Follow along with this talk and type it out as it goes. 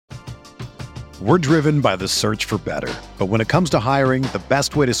We're driven by the search for better. But when it comes to hiring, the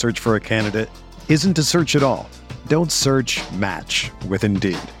best way to search for a candidate isn't to search at all. Don't search, match with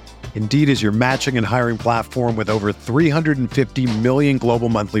Indeed. Indeed is your matching and hiring platform with over 350 million global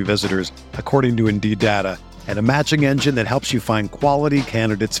monthly visitors, according to Indeed data, and a matching engine that helps you find quality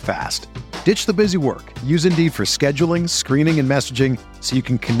candidates fast. Ditch the busy work. Use Indeed for scheduling, screening, and messaging so you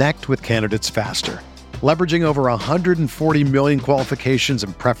can connect with candidates faster. Leveraging over 140 million qualifications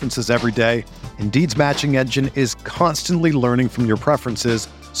and preferences every day, Indeed's matching engine is constantly learning from your preferences,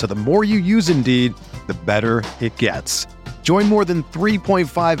 so the more you use Indeed, the better it gets. Join more than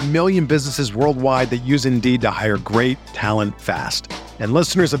 3.5 million businesses worldwide that use Indeed to hire great talent fast. And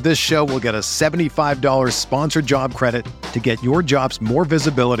listeners of this show will get a $75 sponsored job credit to get your jobs more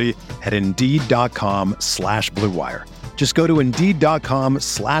visibility at Indeed.com/Blue Wire. Just go to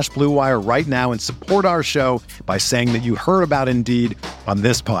Indeed.com/Blue Wire right now and support our show by saying that you heard about Indeed on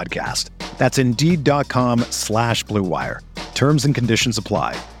this podcast. That's Indeed.com/Blue Wire. Terms and conditions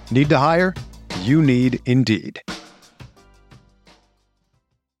apply. Need to hire? You need Indeed.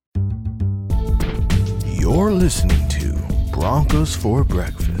 You're listening to Broncos for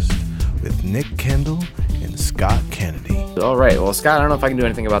Breakfast with Nick Kendall and Scott Kennedy. All right. Well, Scott, I don't know if I can do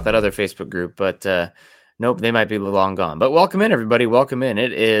anything about that other Facebook group, but nope, they might be long gone. But welcome in, everybody. Welcome in.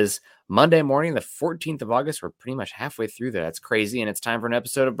 It is Monday morning, the 14th of August. We're pretty much halfway through there. That's crazy. And it's time for an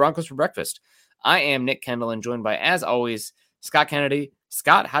episode of Broncos for Breakfast. I am Nick Kendall and joined by, as always, Scott Kennedy.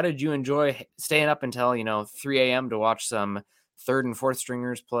 Scott, how did you enjoy staying up until, 3 a.m. to watch some third and fourth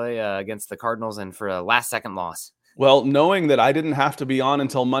stringers play against the Cardinals and for a last-second loss? Well, knowing that I didn't have to be on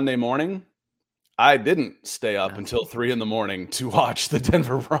until Monday morning, I didn't stay up until 3 a.m. to watch the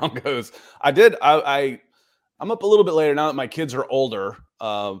Denver Broncos. I did. I'm up a little bit later now that my kids are older.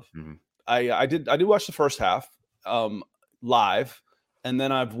 I did watch the first half live, and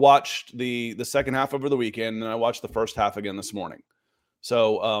then I've watched the second half over the weekend, and I watched the first half again this morning.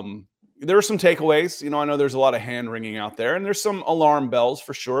 So there are some takeaways. I know there's a lot of hand wringing out there, and there's some alarm bells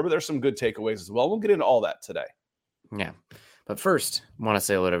for sure, but there's some good takeaways as well. We'll get into all that today. Yeah. But first, I want to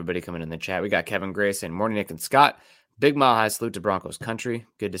say hello to everybody coming in the chat. We got Kevin Gray saying, morning, Nick and Scott. Big mile high salute to Broncos country.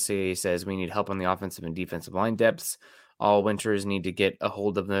 Good to see. He says, we need help on the offensive and defensive line depths. All winters need to get a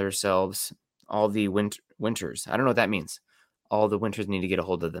hold of themselves. All the winters. I don't know what that means. All the winters need to get a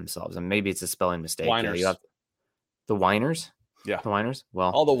hold of themselves. And maybe it's a spelling mistake. Whiners. The whiners? Yeah. The whiners?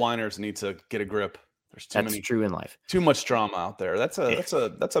 Well, all the whiners need to get a grip. There's that's true in life. Too much drama out there. That's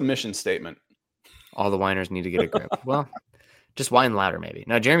a mission statement. All the whiners need to get a grip. Well, just whine louder, maybe.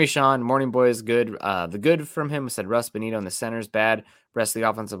 Now, Jeremy Sean, morning boys, good. The good from him said Russ Benito and the centers, bad. Rest of the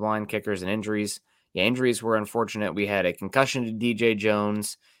offensive line, kickers, and injuries. Yeah, injuries were unfortunate. We had a concussion to DJ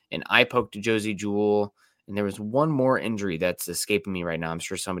Jones, an eye poke to Josie Jewell, and there was one more injury that's escaping me right now. I'm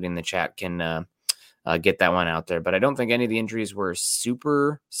sure somebody in the chat can get that one out there. But I don't think any of the injuries were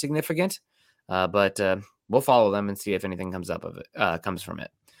super significant. But we'll follow them and see if anything comes from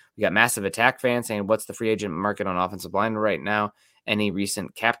it. We got Massive Attack fans saying, what's the free agent market on offensive line right now? Any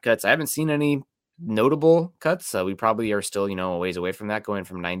recent cap cuts? I haven't seen any notable cuts. We probably are still, a ways away from that, going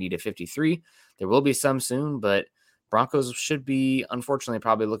from 90 to 53. There will be some soon, but Broncos should be, unfortunately,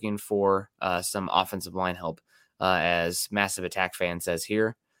 probably looking for some offensive line help, as Massive Attack fan says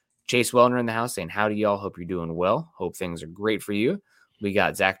here. Chase Wellner in the house saying, howdy, y'all. Hope you're doing well. Hope things are great for you. We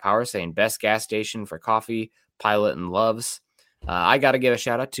got Zach Power saying, best gas station for coffee, Pilot and Loves. I got to give a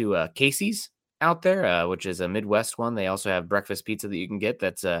shout out to Casey's out there, which is a Midwest one. They also have breakfast pizza that you can get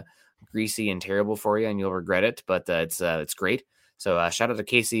that's greasy and terrible for you, and you'll regret it, but it's great. So shout out to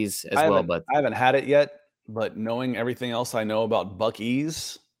Casey's as well. But I haven't had it yet, but knowing everything else I know about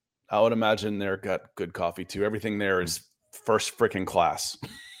Buc-ee's, I would imagine they're got good coffee too. Everything there is first freaking class.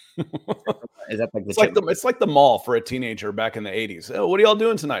 Is that like it's like the mall for a teenager back in the 80s. Oh, what are y'all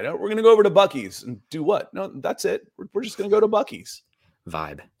doing tonight? Oh, we're going to go over to Buc-ee's and do what? No, that's it. We're just going to go to Buc-ee's.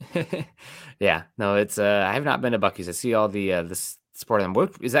 Vibe. Yeah, no, it's I have not been to Buc-ee's. I see all the sport of them.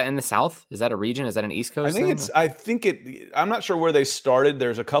 What is that in the South? Is that a region? Is that an East Coast thing? I'm not sure where they started.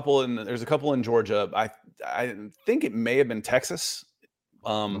 There's a couple in Georgia. I think it may have been Texas.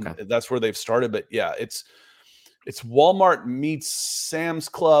 Okay. That's where they've started, but yeah, it's Walmart meets Sam's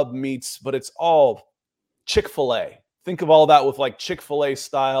Club meets, but it's all Chick-fil-A. Think of all that with like Chick-fil-A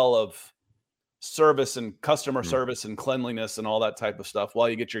style of service and customer service and cleanliness and all that type of stuff. While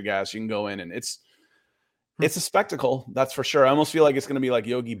you get your gas, you can go in and it's a spectacle. That's for sure. I almost feel like it's going to be like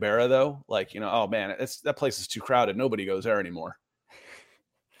Yogi Berra though. Like, oh man, that place is too crowded. Nobody goes there anymore.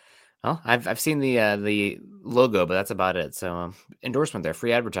 Well, I've seen the logo, but that's about it. So endorsement there,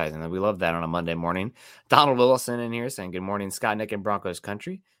 free advertising. We love that on a Monday morning. Donald Willison in here saying, good morning, Scott, Nick, and Broncos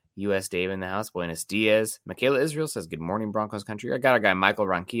country. U.S. Dave in the house. Buenos Diaz. Michaela Israel says, good morning, Broncos country. I got our guy, Michael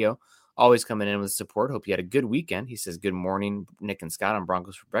Ronquillo, always coming in with support. Hope you had a good weekend. He says, good morning, Nick and Scott on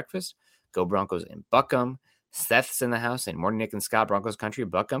Broncos for breakfast. Go Broncos in Buckham. Seth's in the house saying, morning, Nick and Scott, Broncos country,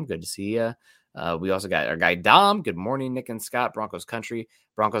 Buckham. Good to see you. We also got our guy, Dom. Good morning, Nick and Scott, Broncos country.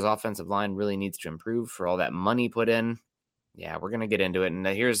 Broncos offensive line really needs to improve for all that money put in. Yeah, we're going to get into it. And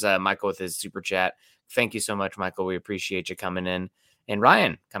here's Michael with his super chat. Thank you so much, Michael. We appreciate you coming in. And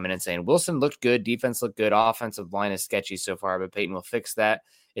Ryan coming in saying, Wilson looked good. Defense looked good. Offensive line is sketchy so far, but Peyton will fix that.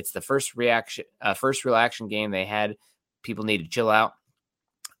 It's the first real action game they had. People need to chill out.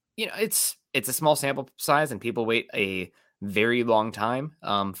 You know, it's a small sample size and people wait a very long time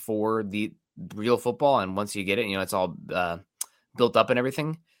for the real football. And once you get it, you know, it's all built up and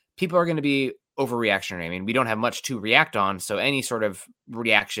everything. People are going to be overreactionary. I mean, we don't have much to react on. So any sort of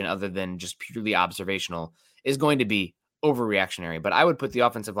reaction other than just purely observational is going to be overreactionary. But I would put the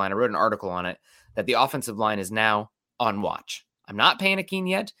offensive line, I wrote an article on it, that the offensive line is now on watch. I'm not panicking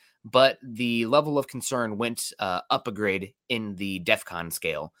yet, but the level of concern went up a grade in the DEFCON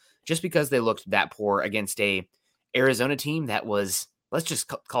scale just because they looked that poor against a Arizona team that was, let's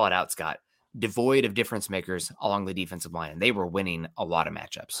just call it out, Scott, devoid of difference makers along the defensive line. And they were winning a lot of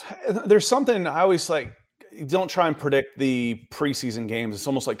matchups. There's something I always like, don't try and predict the preseason games. It's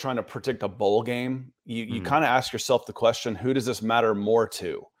almost like trying to predict a bowl game. You kind of ask yourself the question, who does this matter more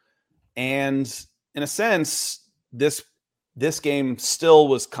to? And in a sense, this game still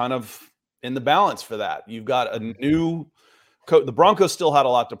was kind of in the balance for that. You've got a new coach. The Broncos still had a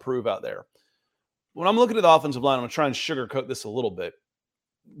lot to prove out there. When I'm looking at the offensive line, I'm going to try and sugarcoat this a little bit.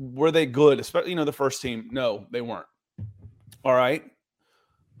 Were they good? Especially, the first team? No, they weren't. All right.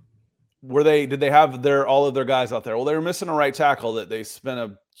 Did they have all of their guys out there? Well, they were missing a right tackle that they spent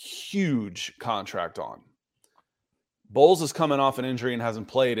a huge contract on. Bowles is coming off an injury and hasn't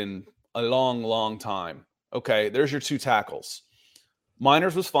played in a long, long time. Okay, there's your two tackles.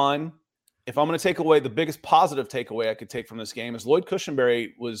 Miners was fine. If I'm going to take away the biggest positive takeaway I could take from this game is Lloyd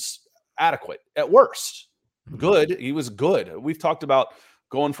Cushenberry was adequate at worst. Good. He was good. We've talked about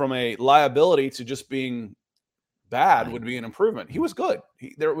going from a liability to just being bad would be an improvement. He was good.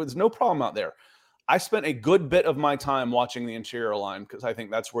 There was no problem out there. I spent a good bit of my time watching the interior line because I think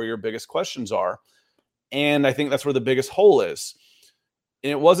that's where your biggest questions are. And I think that's where the biggest hole is.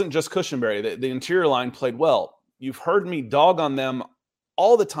 And it wasn't just Cushenberry. The interior line played well. You've heard me dog on them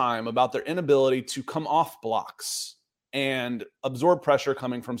all the time about their inability to come off blocks and absorb pressure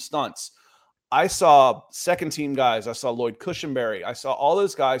coming from stunts. I saw second-team guys. I saw Lloyd Cushenberry. I saw all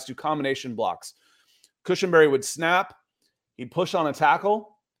those guys do combination blocks. Cushenberry would snap. He'd push on a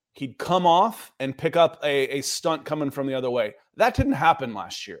tackle. He'd come off and pick up a stunt coming from the other way. That didn't happen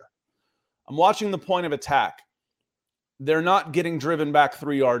last year. I'm watching the point of attack. They're not getting driven back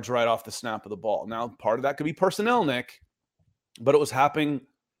 3 yards right off the snap of the ball. Now, part of that could be personnel, Nick, but it was happening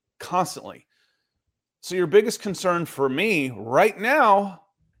constantly. So your biggest concern for me right now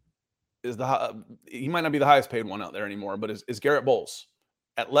is he might not be the highest paid one out there anymore, but is Garrett Bowles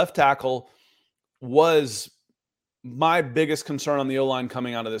at left tackle was my biggest concern on the O-line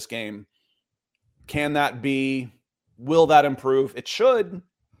coming out of this game. Will that improve? It should.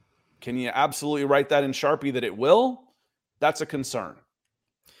 Can you absolutely write that in Sharpie that it will? That's a concern.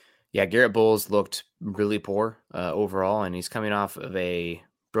 Yeah, Garrett Bowles looked really poor overall, and he's coming off of a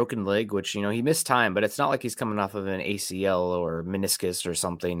broken leg, which, he missed time, but it's not like he's coming off of an ACL or meniscus or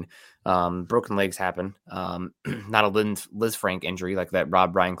something. Broken legs happen. Not a Liz Frank injury like that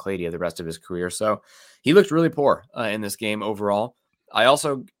robbed Brian Clady of the rest of his career. So he looked really poor in this game overall.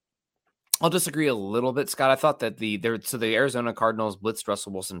 I'll disagree a little bit, Scott. I thought that the Arizona Cardinals blitzed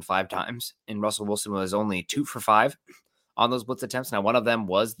Russell Wilson 5 times, and Russell Wilson was only 2 for 5 on those blitz attempts. Now, one of them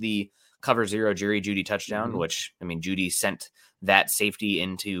was the cover 0 Jerry Jeudy touchdown, which, Jeudy sent that safety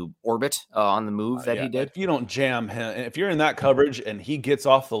into orbit on the move that he did. If you don't jam him, if you're in that coverage and he gets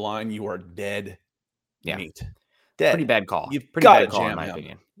off the line, you are dead meat. Dead. Pretty bad call. You've Pretty bad call in my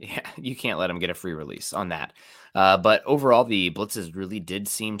opinion. Yeah, you can't let him get a free release on that. But overall, the blitzes really did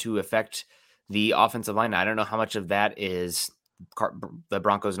seem to affect the offensive line. I don't know how much of that is the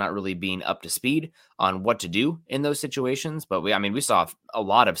Broncos not really being up to speed on what to do in those situations. But we saw a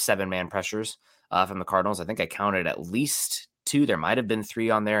lot of 7-man pressures from the Cardinals. I think I counted at least 2. There might have been 3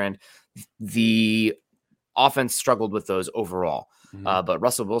 on there, and the offense struggled with those overall. But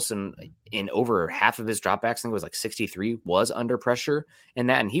Russell Wilson, in over half of his dropbacks, I think it was like 63, was under pressure in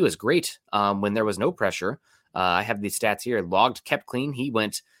that, and he was great when there was no pressure. I have these stats here. Kept clean. He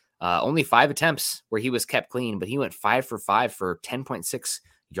went only 5 attempts where he was kept clean, but he went 5 for 5 for 10.6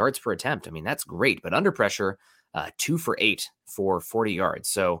 yards per attempt. That's great. But under pressure, 2 for 8 for 40 yards.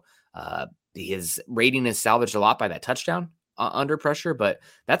 So his rating is salvaged a lot by that touchdown under pressure, but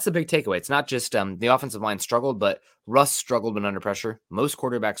that's the big takeaway. It's not just the offensive line struggled, but Russ struggled when under pressure. Most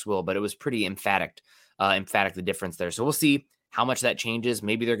quarterbacks will, but it was pretty emphatic the difference there. So we'll see how much that changes.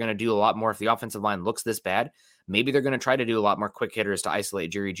 Maybe they're going to do a lot more if the offensive line looks this bad. Maybe they're going to try to do a lot more quick hitters to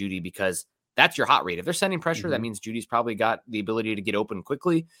isolate Jerry Jeudy, because that's your hot read. If they're sending pressure, that means Judy's probably got the ability to get open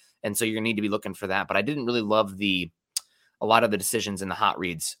quickly. And so you're going to need to be looking for that. But I didn't really love a lot of the decisions in the hot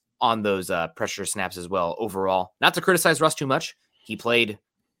reads on those pressure snaps as well overall. Not to criticize Russ too much. He played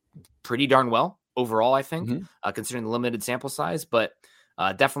pretty darn well overall, I think, considering the limited sample size. But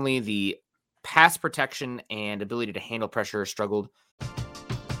definitely the pass protection and ability to handle pressure struggled.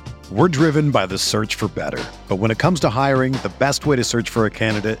 We're driven by the search for better. But when it comes to hiring, the best way to search for a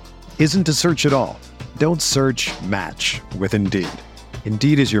candidate isn't to search at all. Don't search, match with Indeed.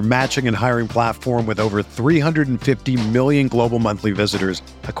 Indeed is your matching and hiring platform with over 350 million global monthly visitors,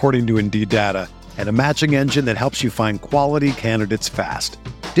 according to Indeed data, and a matching engine that helps you find quality candidates fast.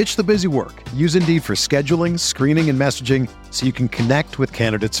 Ditch the busy work. Use Indeed for scheduling, screening, and messaging so you can connect with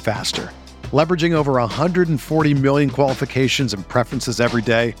candidates faster. Leveraging over 140 million qualifications and preferences every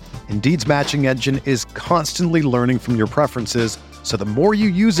day, Indeed's matching engine is constantly learning from your preferences, so the more you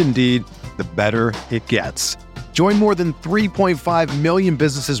use Indeed, the better it gets. Join more than 3.5 million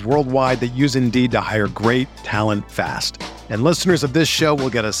businesses worldwide that use Indeed to hire great talent fast. And listeners of this show will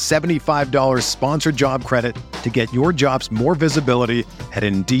get a $75 sponsored job credit to get your jobs more visibility at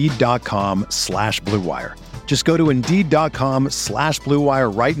Indeed.com/Blue Wire. Just go to Indeed.com/Blue Wire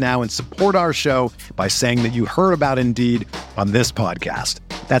right now and support our show by saying that you heard about Indeed on this podcast.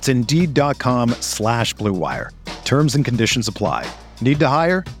 That's Indeed.com/Blue Wire. Terms and conditions apply. Need to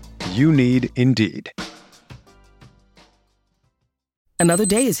hire? You need Indeed. Another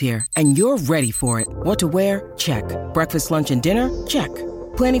day is here, and you're ready for it. What to wear? Check. Breakfast, lunch, and dinner? Check.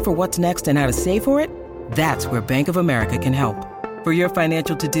 Planning for what's next and how to save for it? That's where Bank of America can help. For your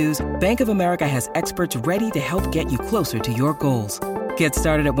financial to-dos, Bank of America has experts ready to help get you closer to your goals. Get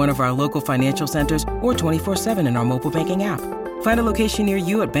started at one of our local financial centers or 24/7 in our mobile banking app. Find a location near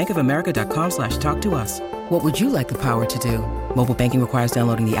you at bankofamerica.com/talktous. What would you like the power to do? Mobile banking requires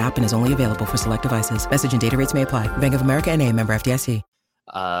downloading the app and is only available for select devices. Message and data rates may apply. Bank of America N.A., member FDIC.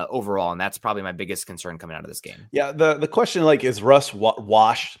 Overall, and that's probably my biggest concern coming out of this game. Yeah, the question, like, is Russ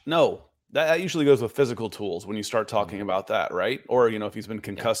washed? No, that usually goes with physical tools when you start talking about that, right? Or, if he's been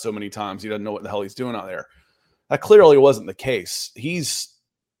concussed so many times, he doesn't know what the hell he's doing out there. That clearly wasn't the case. He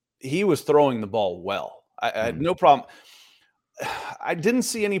was throwing the ball well. I had no problem. I didn't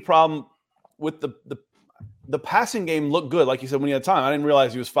see any problem with the passing game. Looked good, like you said, when he had time. I didn't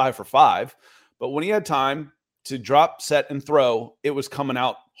realize he was 5 for 5, but when he had time to drop, set, and throw, it was coming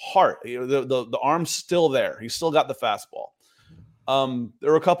out hard. The arm's still there. He's still got the fastball. There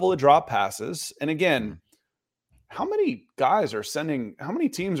were a couple of drop passes. And again, how many teams are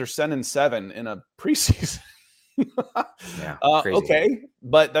sending 7 in a preseason? Yeah, okay,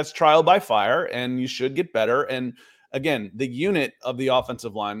 but that's trial by fire, and you should get better. And again, the unit of the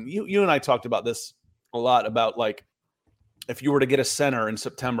offensive line, you and I talked about this a lot, about, like, if you were to get a center in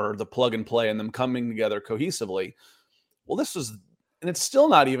September, the plug and play and them coming together cohesively. Well, and it's still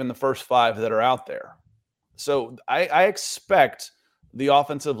not even the first 5 that are out there. So I expect the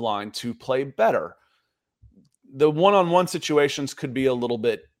offensive line to play better. The one-on-one situations could be a little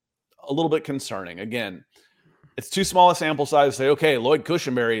bit concerning. Again, it's too small a sample size to say, okay, Lloyd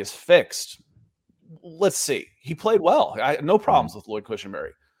Cushenberry is fixed. Let's see. He played well. I had no problems with Lloyd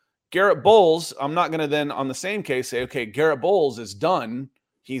Cushenberry. Garrett Bowles, I'm not going to then on the same case say, okay, Garrett Bowles is done.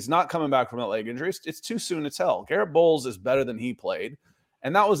 He's not coming back from that leg injury. It's too soon to tell. Garrett Bowles is better than he played.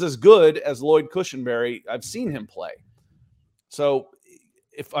 And that was as good as Lloyd Cushenberry I've seen him play. So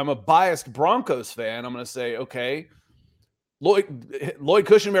if I'm a biased Broncos fan, I'm going to say, okay, Lloyd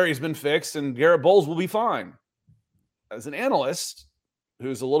Cushenberry has been fixed and Garrett Bowles will be fine. As an analyst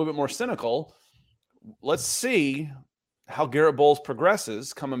who's a little bit more cynical, let's see how Garrett Bowles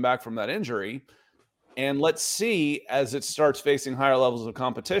progresses coming back from that injury. And let's see, as it starts facing higher levels of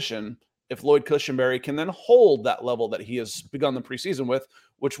competition, if Lloyd Cushenberry can then hold that level that he has begun the preseason with,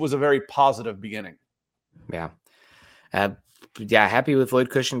 which was a very positive beginning. Yeah. Happy with Lloyd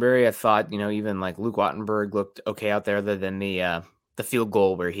Cushenberry. I thought, even like Luke Wattenberg looked okay out there, other than the field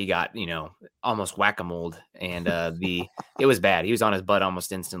goal where he got, almost whack-a-mole, and it was bad. He was on his butt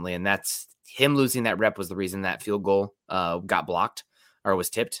almost instantly, and that's him losing that rep was the reason that field goal got blocked or was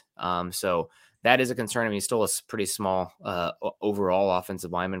tipped. So that is a concern. I mean, he's still a pretty small overall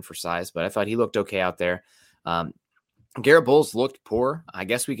offensive lineman for size, but I thought he looked okay out there. Garrett Bowles looked poor. I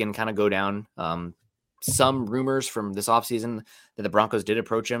guess we can kind of go down some rumors from this offseason that the Broncos did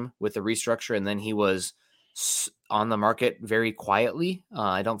approach him with the restructure, and then he was on the market very quietly.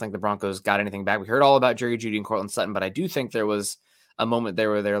 I don't think the Broncos got anything back. We heard all about Jerry Jeudy and Cortland Sutton, but I do think there was a moment there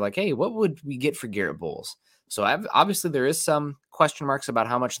where they're like, hey, what would we get for Garrett Bowles? So obviously there is some question marks about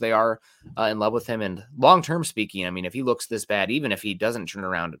how much they are in love with him. And long-term speaking, I mean, if he looks this bad, even if he doesn't turn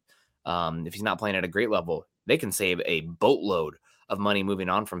around, if he's not playing at a great level, they can save a boatload of money moving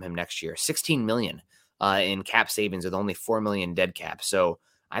on from him next year. $16 million in cap savings with only $4 million dead cap. So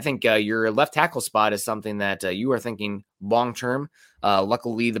I think your left tackle spot is something that you are thinking long-term.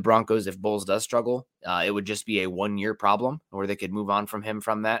 Luckily, the Broncos, if Bowles does struggle, it would just be a 1-year problem where they could move on from him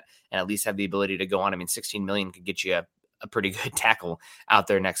from that and at least have the ability to go on. I mean, $16 million could get you a pretty good tackle out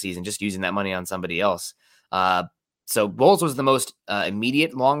there next season, just using that money on somebody else. So Bowles was the most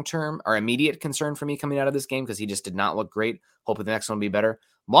immediate long-term or immediate concern for me coming out of this game because he just did not look great. Hoping the next one will be better.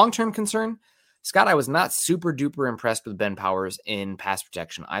 Long-term concern, Scott, I was not super duper impressed with Ben Powers in pass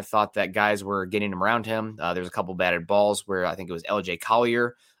protection. I thought that guys were getting him around him. There's a couple batted balls where I think it was LJ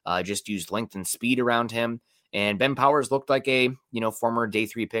Collier just used length and speed around him. And Ben Powers looked like a, former day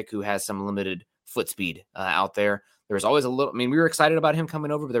 3 pick who has some limited foot speed out there. There was always we were excited about him coming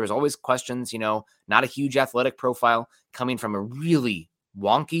over, but there was always questions, not a huge athletic profile coming from a really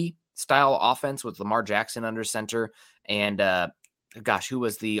wonky style offense with Lamar Jackson under center. And, who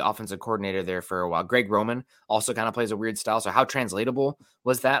was the offensive coordinator there for a while? Greg Roman also kind of plays a weird style. So how translatable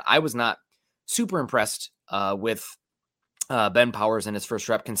was that? I was not super impressed with Ben Powers in his first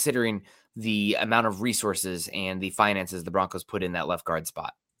rep, considering the amount of resources and the finances the Broncos put in that left guard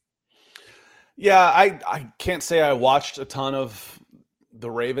spot. Yeah, I can't say I watched a ton of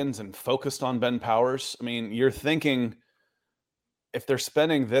the Ravens and focused on Ben Powers. I mean, you're thinking if they're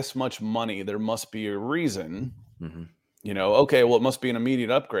spending this much money, there must be a reason. Mm-hmm. Okay, well, it must be an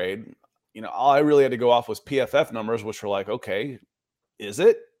immediate upgrade. All I really had to go off was PFF numbers, which were like, okay, is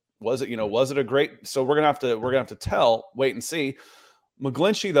it? Was it? Was it a great? So we're gonna have to wait and see.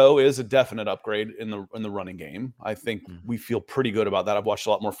 McGlinchey, though, is a definite upgrade in the running game. I think we feel pretty good about that. I've watched a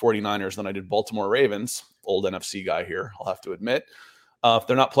lot more 49ers than I did Baltimore Ravens. Old NFC guy here, I'll have to admit. If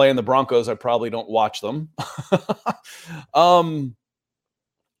they're not playing the Broncos, I probably don't watch them.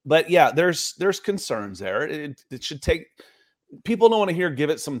 But yeah, there's concerns there. It should take – people don't want to hear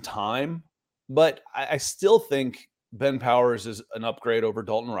give it some time, but I still think Ben Powers is an upgrade over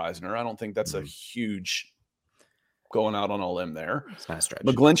Dalton Reisner. I don't think that's a huge going out on a limb there. It's not a stretch.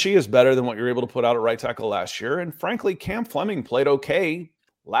 McGlinchey is better than what you're able to put out at right tackle last year. And frankly, Cam Fleming played okay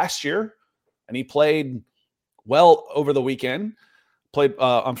last year, and he played well over the weekend, played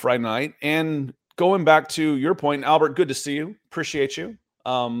on Friday night. And going back to your point, Albert, good to see you. Appreciate you.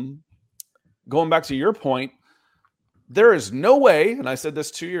 Going back to your point, there is no way, and I said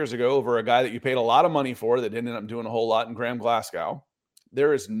this 2 years ago over a guy that you paid a lot of money for that ended up doing a whole lot in Graham Glasgow,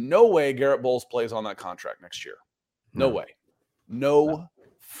 there is no way Garrett Bowles plays on that contract next year. No way. No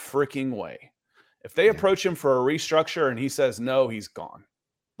freaking way. If they approach him for a restructure and he says no, he's gone.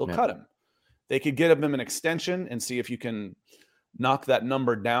 They'll cut him. They could get him an extension and see if you can knock that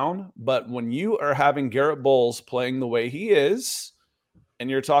number down. But when you are having Garrett Bowles playing the way he is, and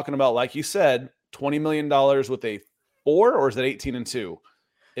you're talking about, like you said, $20 million with a 4, or is it 18-2?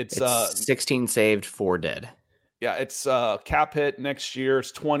 It's 16 saved, 4 dead. Yeah, it's cap hit next year.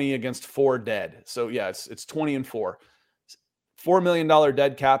 It's 20 against 4 dead. So yeah, it's 20 and 4. $4 million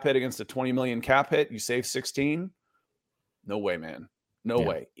dead cap hit against a 20 million cap hit. You save 16. No way, man. No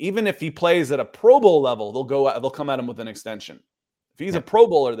way. Even if he plays at a Pro Bowl level, they'll come at him with an extension. If he's a Pro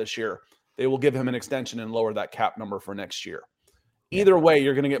Bowler this year, they will give him an extension and lower that cap number for next year. Either way,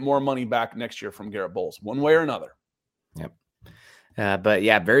 you're going to get more money back next year from Garrett Bowles, one way or another. Yep. But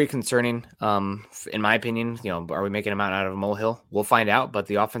yeah, very concerning. In my opinion, are we making a mountain out of a molehill? We'll find out. But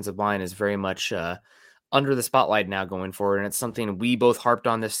the offensive line is very much under the spotlight now going forward, and it's something we both harped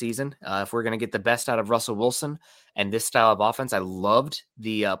on this season. If we're going to get the best out of Russell Wilson and this style of offense, I loved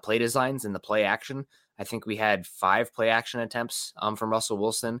the play designs and the play action. I think we had 5 play action attempts from Russell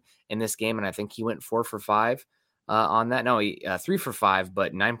Wilson in this game, and I think he went 4 for 5 on that. No, 3 for 5,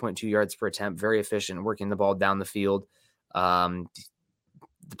 but 9.2 yards per attempt. Very efficient, working the ball down the field. The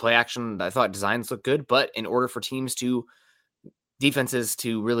play action, I thought designs looked good, but in order for defenses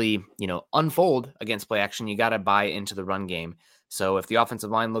to really, unfold against play action, you got to buy into the run game. So if the offensive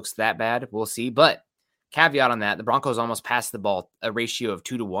line looks that bad, we'll see. But caveat on that, the Broncos almost passed the ball a ratio of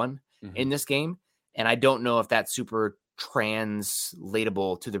 2-1 in this game. And I don't know if that's super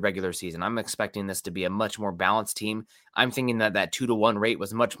translatable to the regular season. I'm expecting this to be a much more balanced team. I'm thinking that 2-1 rate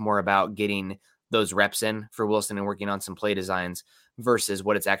was much more about getting those reps in for Wilson and working on some play designs versus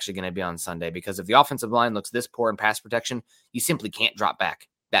what it's actually going to be on Sunday. Because if the offensive line looks this poor in pass protection, you simply can't drop back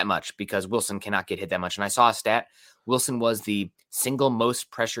that much because Wilson cannot get hit that much. And I saw a stat. Wilson was the single most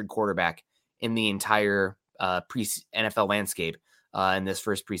pressured quarterback in the entire NFL landscape in this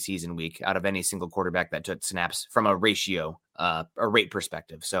first preseason week out of any single quarterback that took snaps from a ratio or rate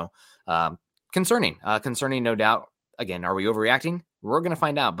perspective. So concerning, no doubt. Again, are we overreacting? We're going to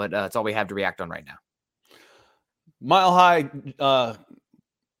find out, but it's all we have to react on right now. Mile High,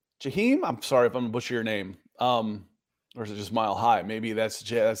 Jaheim. I'm sorry if I'm gonna butcher your name. Or is it just Mile High? Maybe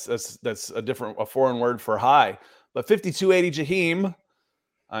that's a foreign word for high. But 5280 Jaheim.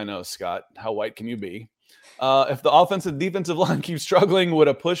 I know, Scott. How white can you be? If the offensive defensive line keeps struggling, would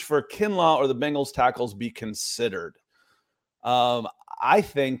a push for Kinlaw or the Bengals tackles be considered? I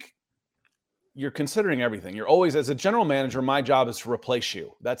think you're considering everything. You're always, as a general manager, my job is to replace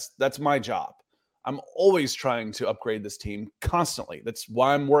you. That's my job. I'm always trying to upgrade this team constantly. That's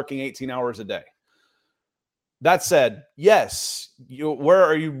why I'm working 18 hours a day. That said, yes, where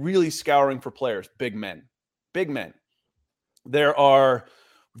are you really scouring for players? Big men. We've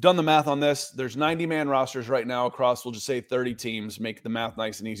done the math on this. There's 90-man rosters right now across, we'll just say 30 teams, make the math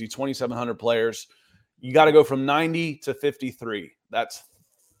nice and easy, 2,700 players. You got to go from 90 to 53. That's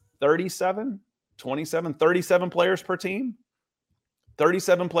 37 players per team.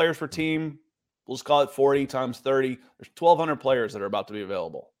 37 players per team. We'll just call it 40 times 30. There's 1,200 players that are about to be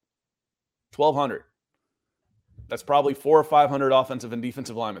available. 1,200. That's probably 400 or 500 offensive and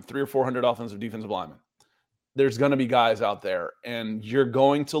defensive linemen, 300 or 400 offensive defensive linemen. There's going to be guys out there, and you're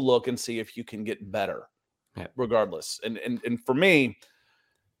going to look and see if you can get better, regardless. And for me,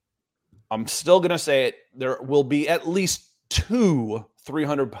 I'm still going to say it. There will be at least 2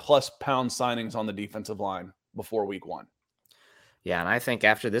 300-plus pound signings on the defensive line before week 1. Yeah, and I think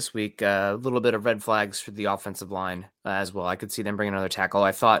after this week, a little bit of red flags for the offensive line as well. I could see them bringing another tackle.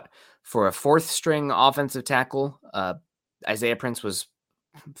 I thought for a 4th-string offensive tackle, Isaiah Prince was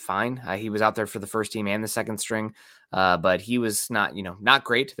fine. He was out there for the first team and the 2nd string, but he was not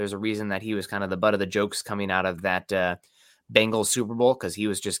great. There's a reason that he was kind of the butt of the jokes coming out of that Bengals Super Bowl because he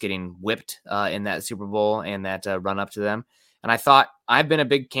was just getting whipped in that Super Bowl and that run up to them. And I thought, I've been a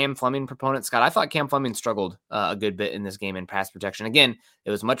big Cam Fleming proponent, Scott. I thought Cam Fleming struggled a good bit in this game in pass protection. Again,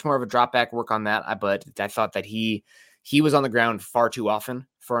 it was much more of a drop back work on that, but I thought that he was on the ground far too often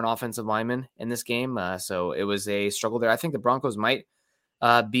for an offensive lineman in this game. So it was a struggle there. I think the Broncos might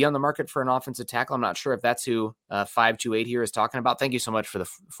be on the market for an offensive tackle. I'm not sure if that's who 528 here is talking about. Thank you so much for the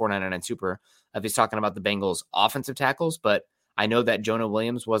 499 super. If he's talking about the Bengals offensive tackles, but I know that Jonah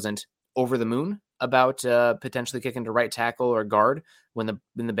Williams wasn't over the moon about potentially kicking to right tackle or guard when the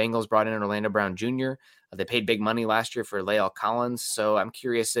Bengals brought in Orlando Brown Jr. They paid big money last year for Lael Collins. So I'm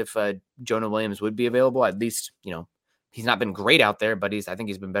curious if Jonah Williams would be available. At least, he's not been great out there, but I think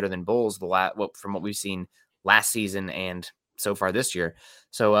he's been better than Bowles from what we've seen last season and so far this year.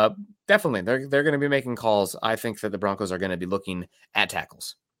 So definitely they're going to be making calls. I think that the Broncos are going to be looking at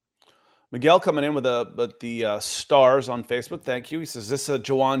tackles. Miguel coming in with the stars on Facebook. Thank you. He says, this is a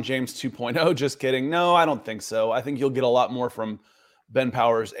Jawan James 2.0. Just kidding. No, I don't think so. I think you'll get a lot more from Ben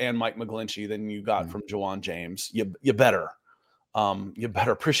Powers and Mike McGlinchey than you got from Jawan James. You better. You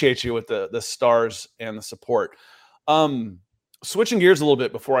better. Appreciate you with the stars and the support. Switching gears a little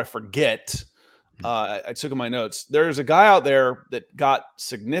bit before I forget, I took in my notes. There's a guy out there that got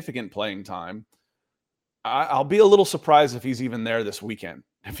significant playing time. I'll be a little surprised if he's even there this weekend.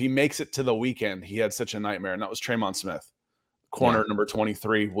 If he makes it to the weekend, he had such a nightmare, and that was Tremon Smith. Corner number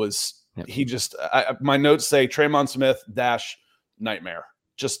 23 was he just my notes say Tremon Smith - nightmare.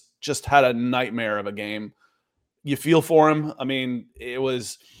 Just had a nightmare of a game. You feel for him. I mean, it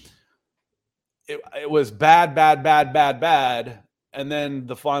was bad, and then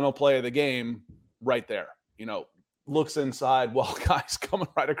the final play of the game right there. Looks inside while guys coming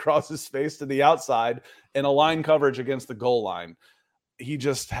right across his face to the outside in a line coverage against the goal line. He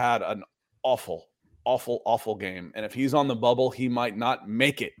just had an awful game. And if he's on the bubble, he might not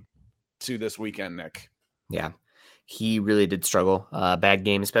make it to this weekend, Nick. Yeah, he really did struggle. Bad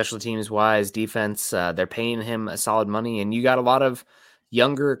game, special teams wise, defense. They're paying him a solid money. And you got a lot of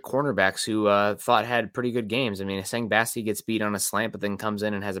younger cornerbacks who thought had pretty good games. I mean, Sang Bassi gets beat on a slant, but then comes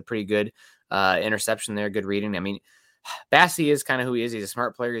in and has a pretty good interception there, good reading. I mean, Bassi is kind of who he is. He's a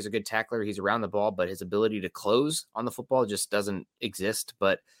smart player. He's a good tackler. He's around the ball, but his ability to close on the football just doesn't exist.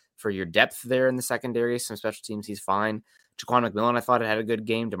 But for your depth there in the secondary, some special teams, he's fine. Jaquan McMillan, I thought had a good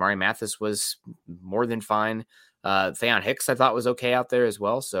game. Damari Mathis was more than fine. Theon Hicks, I thought was okay out there as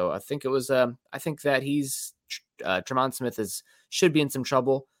well. So I think it was, I think that Tremon Smith should be in some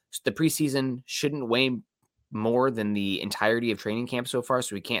trouble the preseason shouldn't weigh more than the entirety of training camp so far,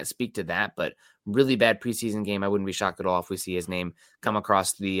 so we can't speak to that, but really bad preseason game. I wouldn't be shocked at all if we see his name come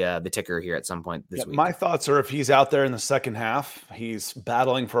across the ticker here at some point this week. My thoughts are if he's out there in the second half, he's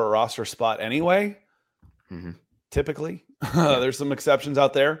battling for a roster spot anyway. Typically, there's some exceptions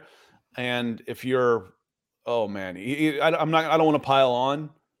out there. And if you're, oh man, I don't want to pile on,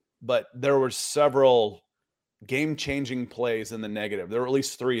 but there were several game-changing plays in the negative. There were at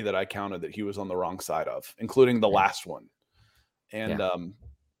least 3 that I counted that he was on the wrong side of, including the last one. And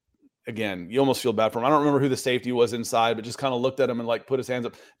again, you almost feel bad for him. I don't remember who the safety was inside, but just kind of looked at him and like put his hands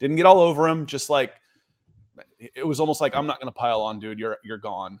up. Didn't get all over him. Just like, it was almost like, I'm not going to pile on, dude. You're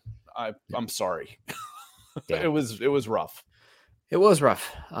gone. I'm sorry. It was rough. It was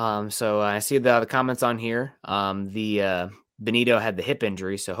rough. So I see the comments on here. Benito had the hip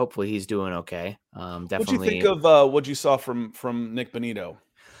injury, so hopefully he's doing okay. Definitely. What do you think of what you saw from Nick Benito?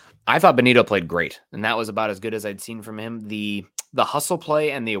 I thought Benito played great, and that was about as good as I'd seen from him. The hustle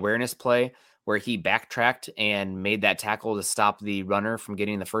play and the awareness play where he backtracked and made that tackle to stop the runner from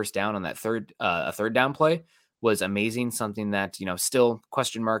getting the first down on that third down play was amazing. Something that, still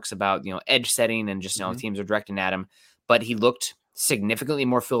question marks about, edge setting and just, teams are directing at him, but he looked significantly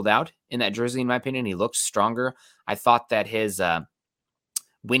more filled out in that jersey. In my opinion, he looked stronger. I thought that his,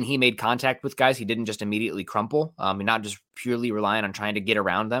 when he made contact with guys, he didn't just immediately crumple, not just purely relying on trying to get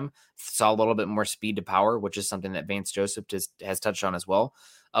around them. Saw a little bit more speed to power, which is something that Vance Joseph has touched on as well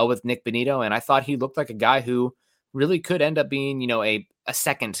with Nick Benito. And I thought he looked like a guy who really could end up being, a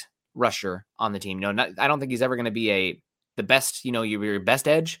second rusher on the team. I don't think he's ever going to be the best, your best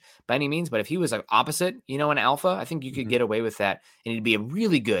edge by any means, but if he was an opposite, an alpha, I think you could get away with that. And he'd be a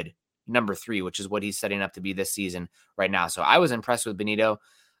really good number 3, which is what he's setting up to be this season right now. So I was impressed with Benito.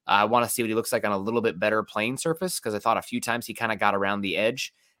 I want to see what he looks like on a little bit better playing surface, because I thought a few times he kind of got around the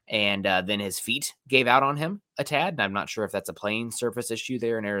edge and then his feet gave out on him a tad. And I'm not sure if that's a playing surface issue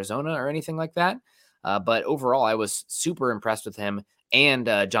there in Arizona or anything like that. But overall, I was super impressed with him and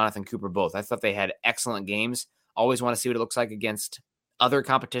Jonathan Cooper both. I thought they had excellent games. Always want to see what it looks like against other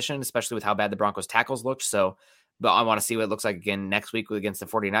competition, especially with how bad the Broncos tackles looked. So, but I want to see what it looks like again next week against the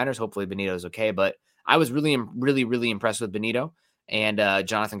 49ers. Hopefully Benito's okay. But I was really, really, really impressed with Benito and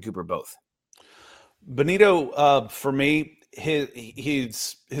Jonathan Cooper both. Benito, for me,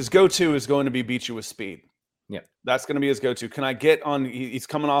 his go-to is going to be beat you with speed. Yep. That's going to be his go-to. Can I get on? He's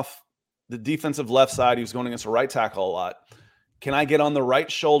coming off the defensive left side. He was going against a right tackle a lot. Can I get on the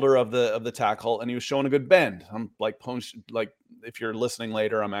right shoulder of the tackle? And he was showing a good bend. I'm like if you're listening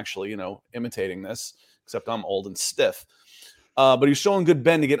later, I'm actually, imitating this, except I'm old and stiff. But he was showing good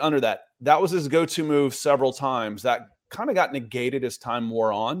bend to get under that. That was his go-to move several times. That kind of got negated as time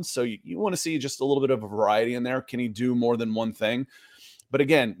wore on. So you want to see just a little bit of a variety in there. Can he do more than one thing? But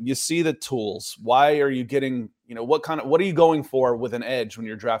again, you see the tools. Why are you getting, what are you going for with an edge when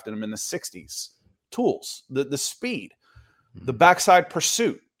you're drafting him in the 60s? Tools, the speed. The backside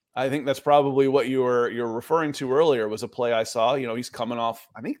pursuit. I think that's probably what you're referring to earlier was a play I saw. He's coming off,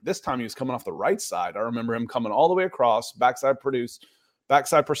 I think this time he was coming off the right side. I remember him coming all the way across, backside pursuit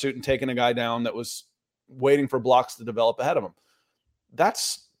and taking a guy down that was waiting for blocks to develop ahead of him.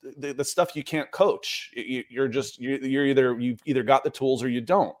 That's the stuff you can't coach. You've either got the tools or you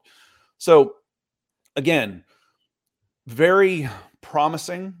don't. So again, very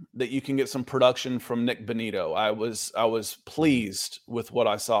promising that you can get some production from Nick Benito. I was pleased with what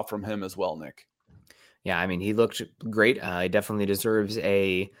I saw from him as well, Nick. Yeah, I mean, he looked great. He definitely deserves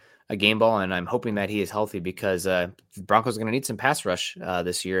a game ball, and I'm hoping that he is healthy because the Broncos are going to need some pass rush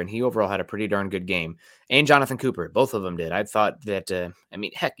this year, and he overall had a pretty darn good game. And Jonathan Cooper, both of them did. I thought that,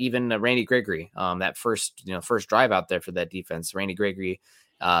 even Randy Gregory, that first drive out there for that defense, Randy Gregory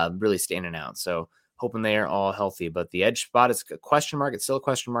really standing out. So hoping they are all healthy, but the edge spot is a question mark. It's still a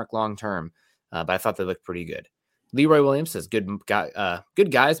question mark long term, but I thought they looked pretty good. Leroy Williams says, good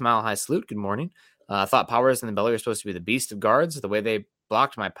guys, mile high salute. Good morning. I thought Powers and the Belly are supposed to be the beast of guards. The way they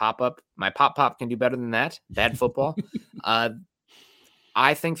blocked my pop can do better than that. Bad football.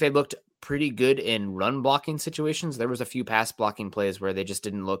 I think they looked pretty good in run blocking situations. There was a few pass blocking plays where they just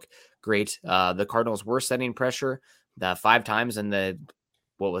didn't look great. The Cardinals were setting pressure 5 times in the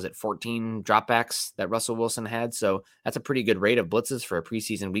 14 dropbacks that Russell Wilson had. So that's a pretty good rate of blitzes for a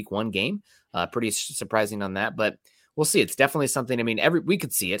preseason week 1 game. Pretty surprising on that, but we'll see. It's definitely something. We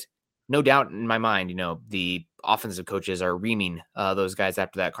could see it. No doubt in my mind, the offensive coaches are reaming those guys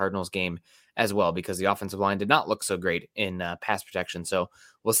after that Cardinals game as well, because the offensive line did not look so great in pass protection. So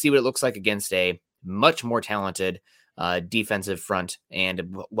we'll see what it looks like against a much more talented defensive front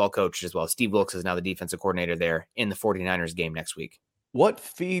and well-coached as well. Steve Wilkes is now the defensive coordinator there in the 49ers game next week. What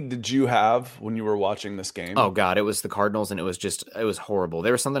feed did you have when you were watching this game? Oh God, it was the Cardinals, and it was horrible.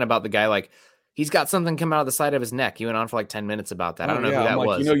 There was something about the guy, like, he's got something coming out of the side of his neck. He went on for like 10 minutes about that. I don't know who I'm that like,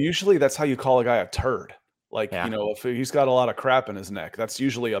 was. usually that's how you call a guy a turd. Like, Yeah. if he's got a lot of crap in his neck, that's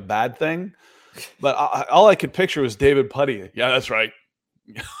usually a bad thing. But all I could picture was David Putty. Yeah, that's right.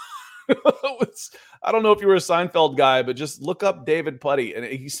 I don't know if you were a Seinfeld guy, but just look up David Putty, and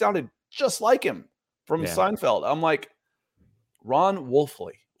he sounded just like him from Seinfeld. I'm like, Ron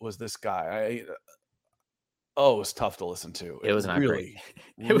Wolfley was this guy. It was tough to listen to. It was not really,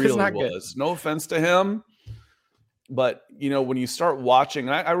 great. It was not good. No offense to him, but when you start watching,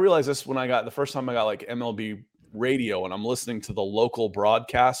 and I realized this when the first time I got like MLB radio, and I'm listening to the local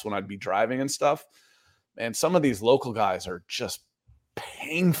broadcasts when I'd be driving and stuff. And some of these local guys are just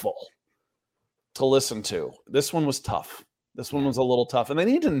painful to listen to. This one was tough. This one was a little tough. And they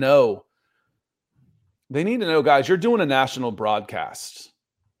need to know, guys, you're doing a national broadcast.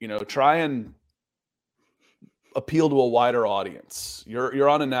 Try and appeal to a wider audience. You're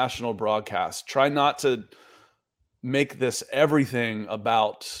on a national broadcast. Try not to make this everything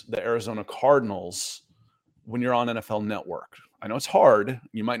about the Arizona Cardinals when you're on NFL Network. I know it's hard.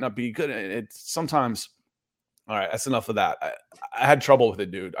 You might not be good. It's sometimes. All right, that's enough of that. I had trouble with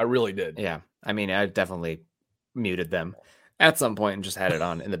it, dude. I really did. Yeah. I mean, I definitely muted them at some point and just had it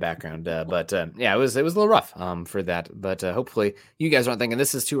on in the background. But it was a little rough for that. But hopefully you guys aren't thinking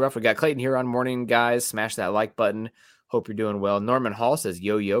this is too rough. We got Clayton here on morning, guys. Smash that like button. Hope you're doing well. Norman Hall says,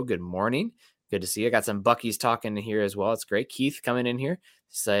 yo, good morning. Good to see you. I got some Buckies talking here as well. It's great. Keith coming in here.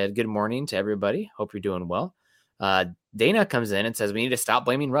 Said good morning to everybody. Hope you're doing well. Dana comes in and says, we need to stop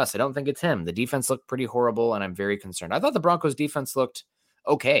blaming Russ. I don't think it's him. The defense looked pretty horrible, and I'm very concerned. I thought the Broncos defense looked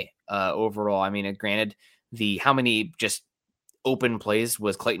okay overall. I mean, granted, how many just open plays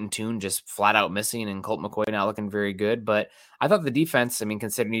was Clayton Tune just flat out missing, and Colt McCoy not looking very good. But I thought the defense, I mean,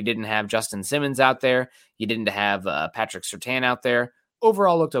 considering you didn't have Justin Simmons out there, you didn't have Patrick Surtain out there,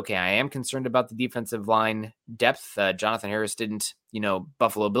 overall looked okay. I am concerned about the defensive line depth. Jonathan Harris didn't,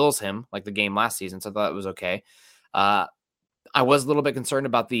 Buffalo Bills him like the game last season, so I thought it was okay. I was a little bit concerned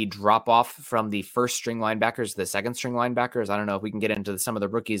about the drop off from the first string linebackers to the second string linebackers. I don't know if we can get into some of the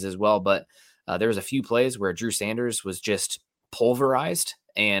rookies as well, but there was a few plays where Drew Sanders was just pulverized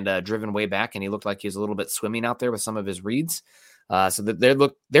and driven way back, and he looked like he was a little bit swimming out there with some of his reads. So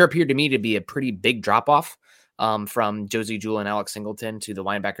there appeared to me to be a pretty big drop off from Josie Jewell and Alex Singleton to the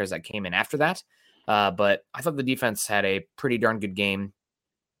linebackers that came in after that. But I thought the defense had a pretty darn good game,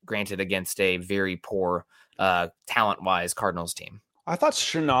 granted against a very poor talent-wise Cardinals team. I thought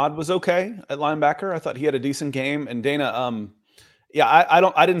Shenaud was okay at linebacker. I thought he had a decent game. And Dana,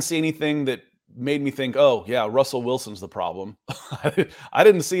 I didn't see anything that made me think, oh yeah, Russell Wilson's the problem. I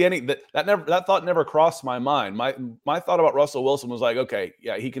didn't see any that thought never crossed my mind. My thought about Russell Wilson was like, okay,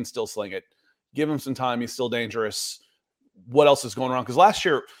 yeah, he can still sling it. Give him some time. He's still dangerous. What else is going on? Because last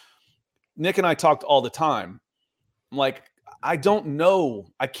year, Nick and I talked all the time. I'm like, I don't know.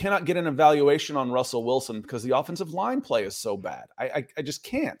 I cannot get an evaluation on Russell Wilson because the offensive line play is so bad. I just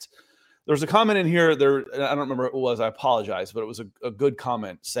can't. There's a comment in here there. I don't remember who it was. I apologize, but it was a good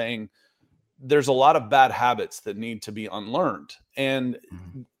comment saying there's a lot of bad habits that need to be unlearned. And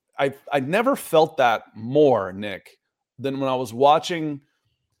I never felt that more, Nick, than when I was watching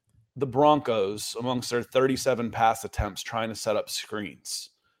the Broncos amongst their 37 pass attempts trying to set up screens.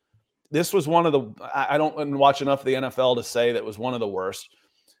 This was one of the, I don't watch enough of the NFL to say that was one of the worst.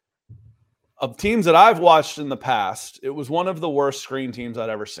 Of teams that I've watched in the past, it was one of the worst screen teams I'd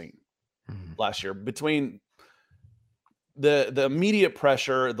ever seen last year. Between the immediate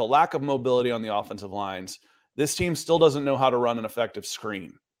pressure, the lack of mobility on the offensive lines, this team still doesn't know how to run an effective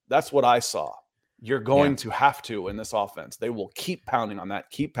screen. That's what I saw. You're going to have to in this offense. They will keep pounding on that,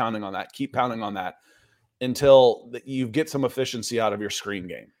 keep pounding on that, keep pounding on that until you get some efficiency out of your screen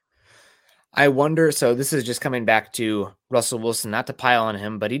game. I wonder, so this is just coming back to Russell Wilson, not to pile on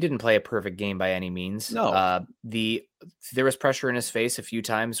him, but he didn't play a perfect game by any means. No. There was pressure in his face a few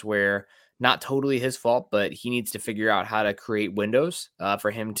times where not totally his fault, but he needs to figure out how to create windows for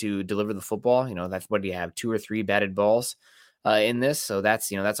him to deliver the football. That's what do you have, 2 or 3 batted balls in this. So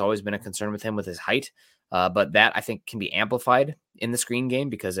that's always been a concern with him with his height. But that I think can be amplified in the screen game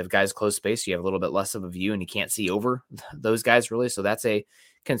because if guys close space, you have a little bit less of a view and you can't see over those guys really. So that's a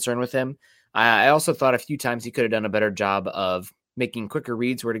concern with him. I also thought a few times he could have done a better job of making quicker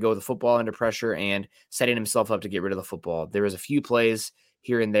reads where to go with the football under pressure and setting himself up to get rid of the football. There was a few plays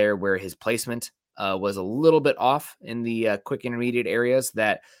here and there where his placement was a little bit off in the quick intermediate areas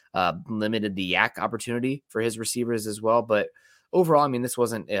that limited the yak opportunity for his receivers as well. But overall, I mean, this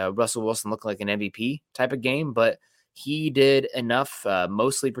wasn't Russell Wilson looking like an MVP type of game, but he did enough,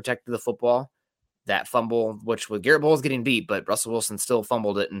 mostly protected the football. That fumble, which with Garrett Bowles getting beat, but Russell Wilson still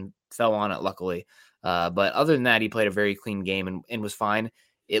fumbled it and fell on it, luckily. But other than that, he played a very clean game and was fine.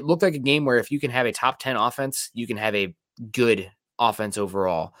 It looked like a game where if you can have a top 10 offense, you can have a good offense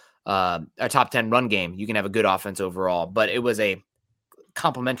overall. A top 10 run game, you can have a good offense overall. But it was a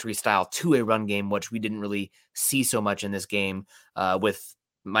complementary style to a run game, which we didn't really see so much in this game with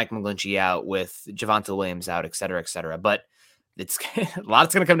Mike McGlinchey out, with Javonte Williams out, et cetera, et cetera. But it's a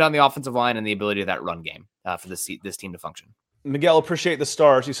lot's going to come down the offensive line and the ability of that run game for this team to function. Miguel, appreciate the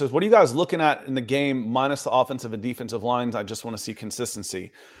stars. He says, what are you guys looking at in the game minus the offensive and defensive lines? I just want to see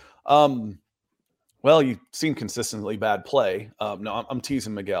consistency. Well, you've seen consistently bad play. No, I'm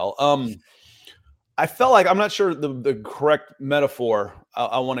teasing Miguel. I felt like, I'm not sure the correct metaphor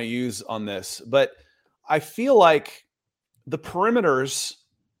I want to use on this, but I feel like the perimeters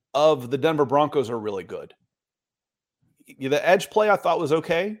of the Denver Broncos are really good. The edge play I thought was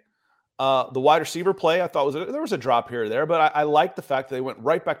okay. The wide receiver play I thought there was a drop here or there, but I like the fact that they went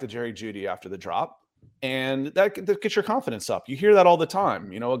right back to Jerry Jeudy after the drop, and that gets your confidence up. You hear that all the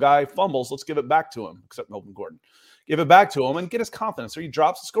time. A guy fumbles, let's give it back to him, except Melvin Gordon. Give it back to him and get his confidence. Or he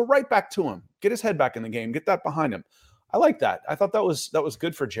drops, let's go right back to him. Get his head back in the game. Get that behind him. I like that. I thought that was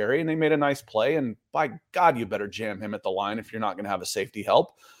good for Jerry, and they made a nice play. And by God, you better jam him at the line if you're not going to have a safety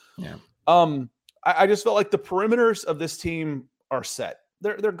help. Yeah. I just felt like the perimeters of this team are set.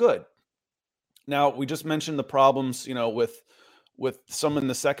 They're good. Now, we just mentioned the problems, with some in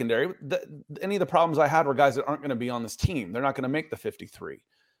the secondary. Any of the problems I had were guys that aren't going to be on this team. They're not going to make the 53.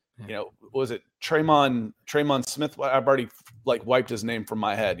 Was it Tremon Smith? I've already wiped his name from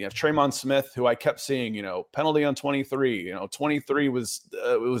my head. Tremon Smith, who I kept seeing, penalty on 23. 23 was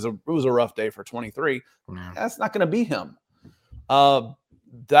it was a rough day for 23. Yeah. That's not going to be him.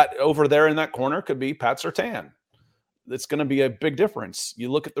 That over there in that corner could be Pat Surtain. It's going to be a big difference. You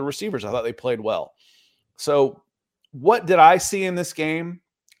look at the receivers. I thought they played well. So what did I see in this game?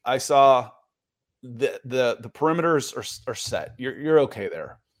 I saw the perimeters are set. You're okay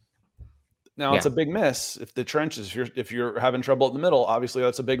there. Now it's a big miss. If the trenches, if you're having trouble at the middle, obviously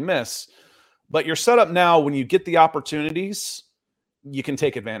that's a big miss. But you're set up now when you get the opportunities, you can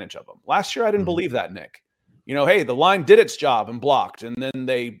take advantage of them. Last year, I didn't believe that, Nick. Hey, the line did its job and blocked, and then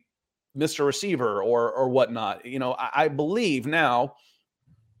they missed a receiver or whatnot. I believe now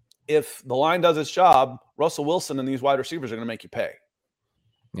if the line does its job, Russell Wilson and these wide receivers are going to make you pay.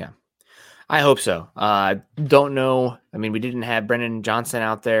 Yeah, I hope so. Don't know. I mean, we didn't have Brandon Johnson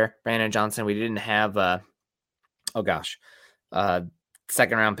out there. We didn't have,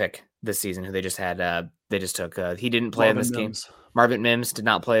 second round pick this season who they just had. They just took. He didn't play in this game. Marvin Mims did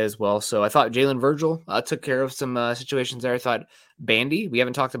not play as well. So I thought Jalen Virgil took care of some situations there. I thought Bandy, we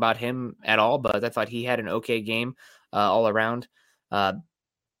haven't talked about him at all, but I thought he had an okay game all around. I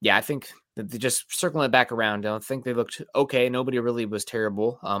think that just circling it back around, I don't think they looked okay. Nobody really was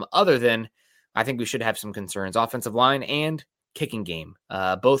terrible. Other than I think we should have some concerns. Offensive line and kicking game.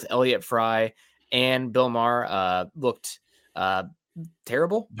 Both Elliott Fry and Bill Maher looked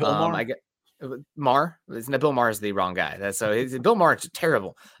terrible. Bill Maher? I get Maher. Bill Maher is the wrong guy. Bill Maher is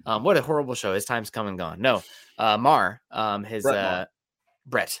terrible. What a horrible show. His time's come and gone. No, Maher.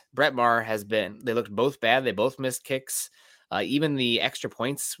 Brett Maher has been. They looked both bad. They both missed kicks. Even the extra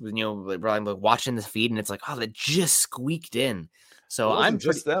points. I'm watching the feed and it's like, oh, that just squeaked in. So I'm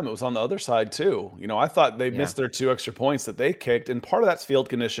just them. It was on the other side too. I thought they missed their 2 extra points that they kicked, and part of that's field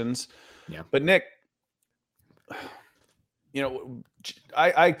conditions. Yeah. But Nick,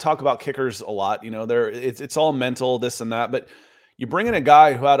 I talk about kickers a lot. It's all mental, this and that. But you bring in a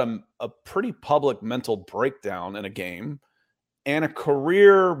guy who had a pretty public mental breakdown in a game, and a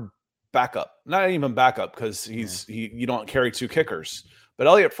career backup. Not even backup because you don't carry 2 kickers. But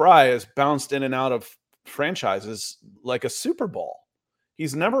Elliott Fry has bounced in and out of franchises like a Super Bowl.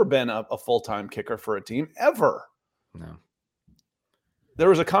 He's never been a full-time kicker for a team ever. No. There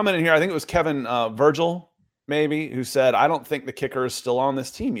was a comment in here. I think it was Kevin Virgil, maybe, who said, I don't think the kicker is still on this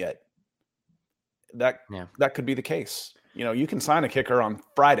team yet. That could be the case. You can sign a kicker on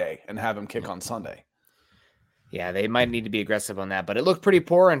Friday and have him kick on Sunday. Yeah, they might need to be aggressive on that, but it looked pretty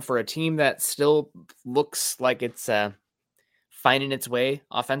poor. And for a team that still looks like it's finding its way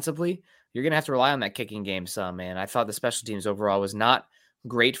offensively, you're going to have to rely on that kicking game some, man. I thought the special teams overall was not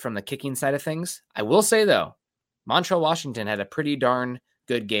great from the kicking side of things. I will say, though, Montrell Washington had a pretty darn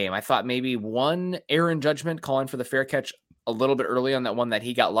good game. I thought maybe one error in judgment calling for the fair catch a little bit early on that one that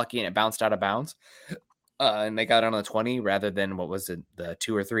he got lucky and it bounced out of bounds. And they got on the 20 rather than what was it, the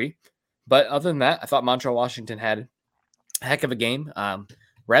 2 or 3. But other than that, I thought Montrell Washington had a heck of a game.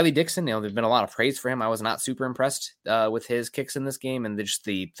 Riley Dixon, there's been a lot of praise for him. I was not super impressed with his kicks in this game, and just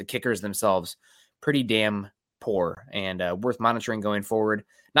the kickers themselves, pretty damn poor and worth monitoring going forward.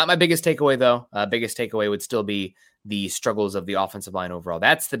 Not my biggest takeaway, though. Biggest takeaway would still be the struggles of the offensive line overall.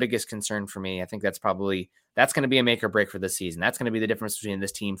 That's the biggest concern for me. I think that's going to be a make or break for this season. That's going to be the difference between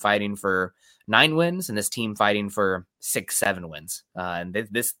this team fighting for 9 wins and this team fighting for 6-7 wins. And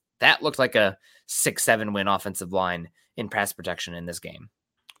that looked like a 6-7 win offensive line in pass protection in this game.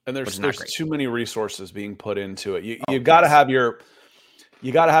 And there's too many resources being put into it. You got to have your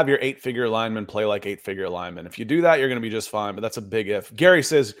 8-figure linemen play like 8-figure linemen. If you do that, you're going to be just fine. But that's a big if. Gary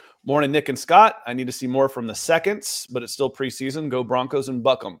says, "Morning, Nick and Scott. I need to see more from the seconds, but it's still preseason. Go Broncos and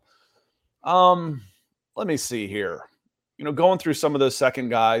buck 'em." Let me see here. Going through some of those second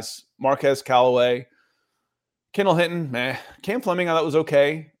guys, Marquez Callaway, Kendall Hinton, Cam Fleming, I thought was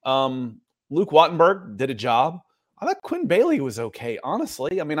okay. Luke Wattenberg did a job. I thought Quinn Bailey was okay,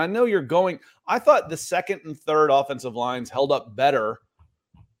 honestly. I mean, I know I thought the second and third offensive lines held up better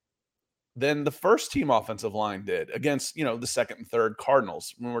than the first team offensive line did against, the second and third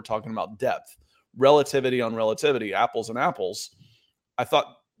Cardinals when we're talking about depth. Relativity on relativity, apples and apples. I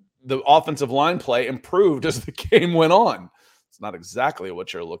thought the offensive line play improved as the game went on. It's not exactly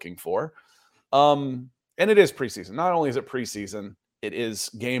what you're looking for. And it is preseason. Not only is it preseason, it is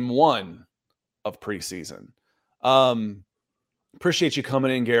game 1 of preseason. Appreciate you coming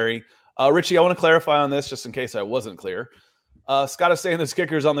in, Gary. Richie, I want to clarify on this just in case I wasn't clear. Scott is saying the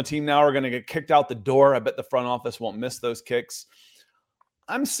kickers on the team now are going to get kicked out the door. I bet the front office won't miss those kicks.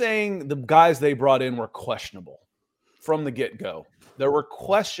 I'm saying the guys they brought in were questionable from the get-go. There were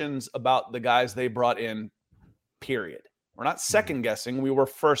questions about the guys they brought in, period. We're not second-guessing. We were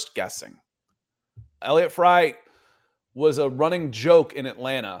first-guessing. Elliott Fry was a running joke in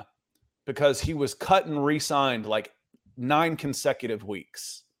Atlanta because he was cut and re-signed like 9 consecutive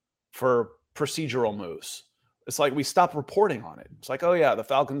weeks for procedural moves. It's like we stopped reporting on it. It's like, oh, yeah, the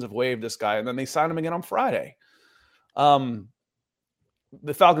Falcons have waived this guy, and then they signed him again on Friday.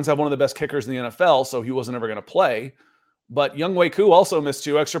 The Falcons have one of the best kickers in the NFL, so he wasn't ever going to play. But Younghoe Koo also missed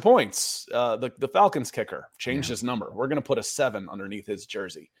 2 extra points. The Falcons kicker changed his number. We're going to put a 7 underneath his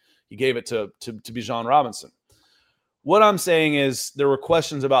jersey. He gave it to Bijan Robinson. What I'm saying is there were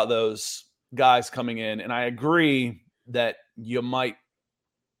questions about those guys coming in, and I agree that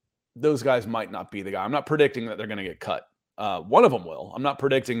those guys might not be the guy. I'm not predicting that they're going to get cut. One of them will. I'm not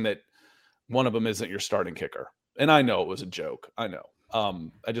predicting that one of them isn't your starting kicker. And I know it was a joke. I know.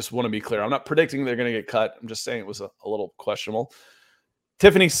 I just want to be clear. I'm not predicting they're going to get cut. I'm just saying it was a little questionable.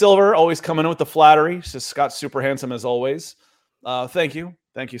 Tiffany Silver, always coming in with the flattery. Says Scott's super handsome as always. Thank you.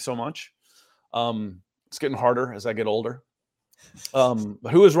 Thank you so much. It's getting harder as I get older.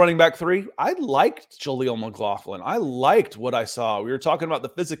 Who is running back 3? I liked Jaleel McLaughlin. I liked what I saw. We were talking about the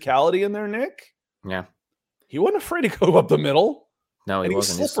physicality in there, Nick. Yeah. He wasn't afraid to go up the middle. No, he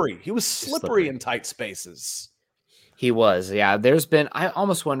wasn't. Slippery. He was slippery in tight spaces. He was. Yeah. I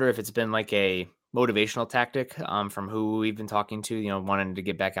almost wonder if it's been like a motivational tactic from who we've been talking to, wanting to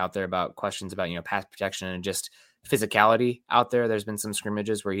get back out there about questions about, pass protection and just physicality out there. There's been some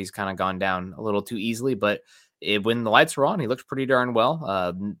scrimmages where he's kind of gone down a little too easily, but when the lights were on, he looked pretty darn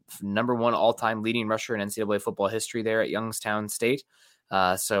well. Number 1 all-time leading rusher in NCAA football history there at Youngstown State.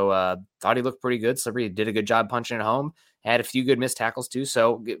 So thought he looked pretty good. Slippery did a good job punching it home. Had a few good missed tackles too.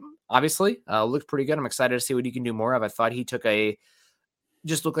 So obviously looked pretty good. I'm excited to see what he can do more of. I thought he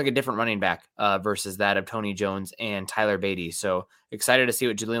just looked like a different running back versus that of Tony Jones and Tyler Beatty. So excited to see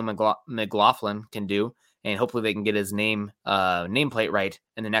what Jaleel McLaughlin can do. And hopefully they can get his nameplate right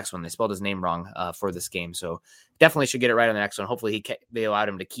in the next one. They spelled his name wrong for this game. So definitely should get it right on the next one. Hopefully they allowed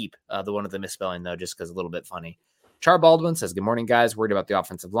him to keep the one of the misspelling, though, just because a little bit funny. Char Baldwin says, good morning, guys. Worried about the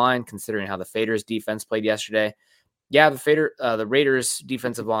offensive line, considering how the Faders defense played yesterday. Yeah, the Raiders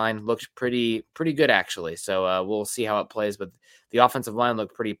defensive line looked pretty good, actually. So we'll see how it plays. But the offensive line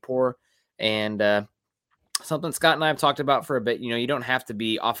looked pretty poor. And something Scott and I have talked about for a bit. You don't have to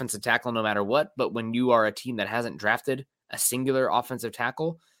be offensive tackle no matter what, but when you are a team that hasn't drafted a singular offensive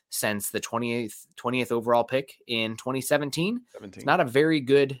tackle since the 20th overall pick in 2017, it's not a very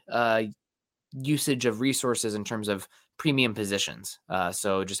good usage of resources in terms of premium positions.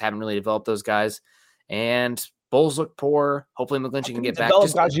 So just haven't really developed those guys. And Bulls look poor. Hopefully McGlinchey can get back.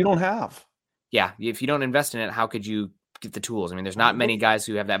 Just guys you don't have. Yeah, if you don't invest in it, how could you get the tools? I mean, there's not many guys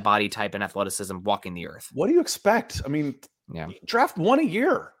who have that body type and athleticism walking the earth. What do you expect? I mean, draft 1 a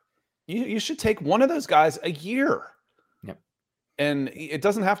year. You should take one of those guys a year. Yep. And it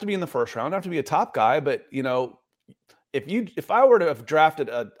doesn't have to be in the first round. It doesn't have to be a top guy, but if I were to have drafted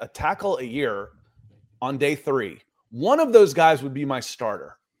a tackle a year on day 3, one of those guys would be my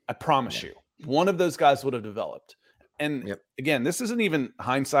starter. I promise you. One of those guys would have developed. And again, this isn't even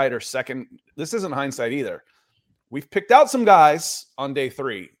hindsight or second. This isn't hindsight either. We've picked out some guys on day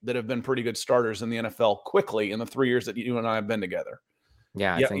 3 that have been pretty good starters in the NFL quickly in the 3 years that you and I have been together.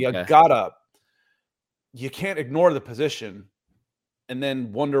 Yeah, I think you can't ignore the position and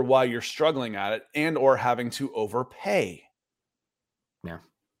then wonder why you're struggling at it and or having to overpay.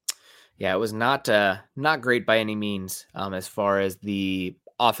 Yeah, it was not great by any means as far as the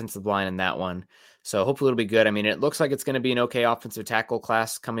offensive line in that one. So hopefully it'll be good. I mean, it looks like it's going to be an okay offensive tackle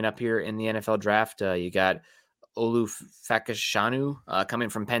class coming up here in the NFL draft. You got Olufakashanu coming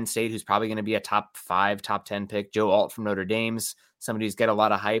from Penn State, who's probably going to be a top 5, top 10 pick. Joe Alt from Notre Dame's somebody who's got a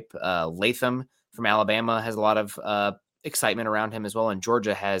lot of hype. Latham from Alabama has a lot of excitement around him as well. And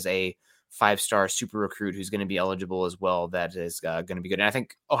Georgia has a 5-star super recruit who's going to be eligible as well. That is going to be good. And I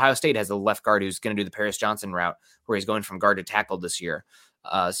think Ohio State has a left guard who's going to do the Paris Johnson route where he's going from guard to tackle this year.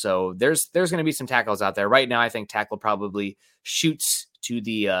 So there's going to be some tackles out there right now. I think tackle probably shoots to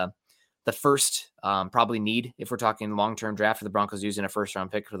the first probably need if we're talking long-term draft for the Broncos using a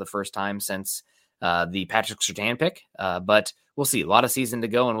first-round pick for the first time since the Patrick Surtain pick. But we'll see. A lot of season to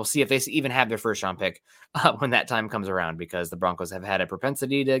go, and we'll see if they even have their first-round pick when that time comes around because the Broncos have had a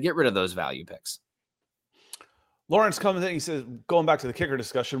propensity to get rid of those value picks. Lawrence comes in, he says, going back to the kicker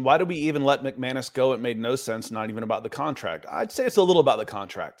discussion, why did we even let McManus go? It made no sense, not even about the contract. I'd say it's a little about the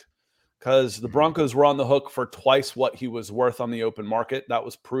contract because the Broncos were on the hook for twice what he was worth on the open market. That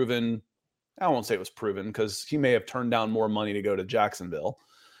was proven. I won't say it was proven because he may have turned down more money to go to Jacksonville.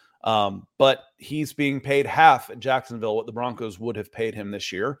 But he's being paid half at Jacksonville what the Broncos would have paid him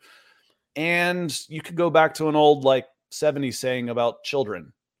this year. And you could go back to an old 70s saying about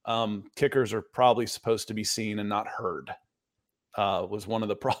children. Kickers are probably supposed to be seen and not heard. Was one of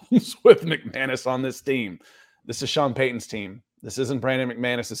the problems with McManus on this team. This is Sean Payton's team. This isn't Brandon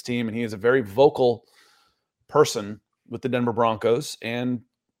McManus's team. And he is a very vocal person with the Denver Broncos. And,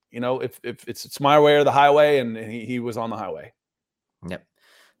 if it's my way or the highway, and he was on the highway. Yep.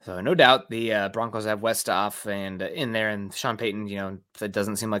 So no doubt the Broncos have Westhoff and in there, and Sean Payton, that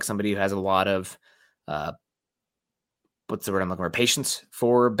doesn't seem like somebody who has a lot of, what's the word I'm looking for? Patience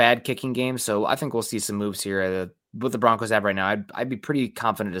for bad kicking games. So I think we'll see some moves here. What the Broncos have right now, I'd be pretty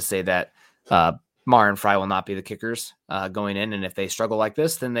confident to say that Maher and Fry will not be the kickers going in. And if they struggle like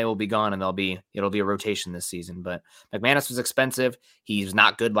this, then they will be gone and it'll be a rotation this season. But McManus was expensive. He's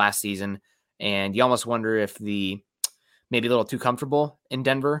not good last season. And you almost wonder if maybe a little too comfortable in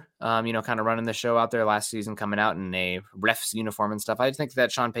Denver, kind of running the show out there last season, coming out in a ref's uniform and stuff. I think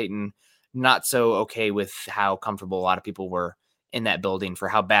that Sean Payton, not so okay with how comfortable a lot of people were in that building for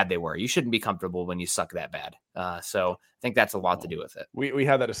how bad they were. You shouldn't be comfortable when you suck that bad. So I think that's a lot to do with it. We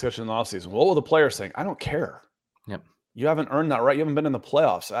had that discussion in the offseason. What were the players saying? I don't care. Yep. You haven't earned that right. You haven't been in the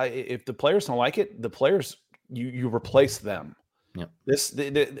playoffs. If the players don't like it, the players, you replace them. Yep.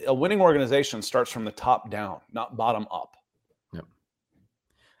 A winning organization starts from the top down, not bottom up. Yep.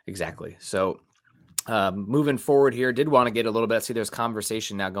 Exactly. So moving forward here, did want to get a little bit, see there's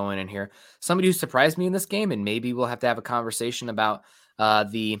conversation now going in here. Somebody who surprised me in this game, and maybe we'll have to have a conversation about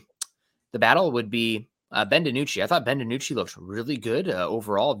the battle, would be Ben DiNucci. I thought Ben DiNucci looked really good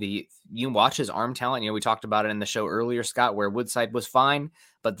overall. You can watch his arm talent. We talked about it in the show earlier, Scott, where Woodside was fine,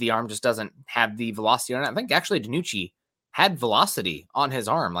 but the arm just doesn't have the velocity on it. I think actually DiNucci had velocity on his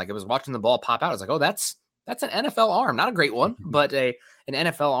arm. Like I was watching the ball pop out. I was like, oh, that's an NFL arm. Not a great one, but an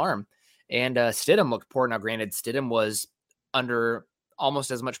NFL arm. And Stidham looked poor. Now, granted, Stidham was under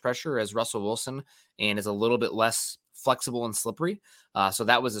almost as much pressure as Russell Wilson and is a little bit less flexible and slippery. So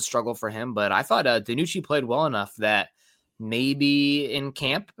that was a struggle for him. But I thought DiNucci played well enough that maybe in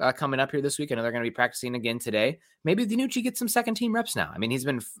camp coming up here this week, I know they're going to be practicing again today, maybe DiNucci gets some second-team reps now. I mean, he's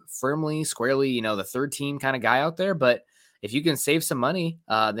been firmly, squarely, the third-team kind of guy out there. But if you can save some money,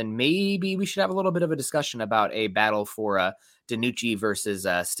 then maybe we should have a little bit of a discussion about a battle for DiNucci versus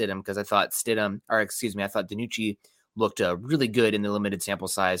Stidham, because I thought DiNucci looked really good in the limited sample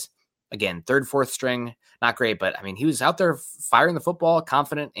size. Again, third, fourth string, not great, but I mean, he was out there firing the football,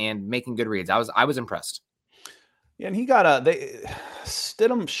 confident and making good reads. I was impressed. Yeah, and he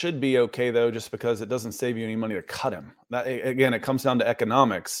Stidham should be okay though, just because it doesn't save you any money to cut him. That again, it comes down to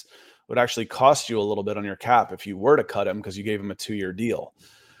economics. It would actually cost you a little bit on your cap if you were to cut him because you gave him a 2-year deal.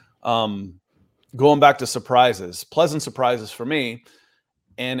 Going back to surprises, pleasant surprises for me.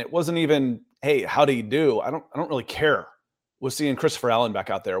 And it wasn't even, hey, how do you do? I don't really care. Was seeing Christopher Allen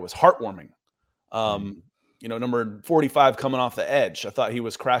back out there was heartwarming. Number 45 coming off the edge. I thought he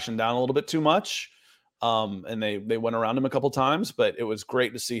was crashing down a little bit too much. And they went around him a couple times, but it was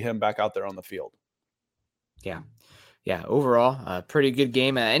great to see him back out there on the field. Yeah. Yeah, overall, a pretty good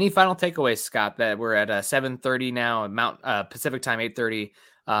game. Any final takeaways, Scott? That we're at 7:30 now, Pacific time, 8:30.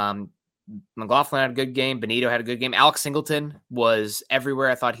 McLaughlin had a good game. Benito had a good game. Alex Singleton was everywhere.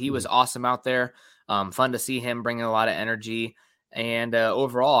 I thought he was awesome out there. Fun to see him bringing a lot of energy. And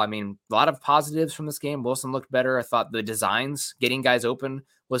overall, I mean, a lot of positives from this game. Wilson looked better. I thought the designs, getting guys open,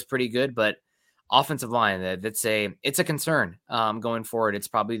 was pretty good. But offensive line, it's a concern going forward. It's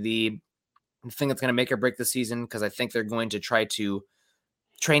probably the thing that's going to make or break the season, because I think they're going to try to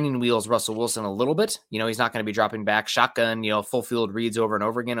training wheels Russell Wilson a little bit. He's not going to be dropping back shotgun, full field reads over and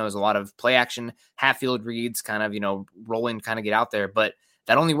over again. It was a lot of play action, half field reads, kind of, rolling, kind of get out there. But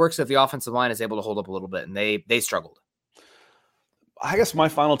that only works if the offensive line is able to hold up a little bit, and they struggled. I guess my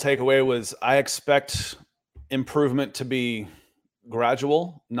final takeaway was I expect improvement to be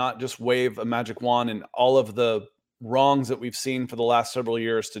gradual, not just wave a magic wand and all of the wrongs that we've seen for the last several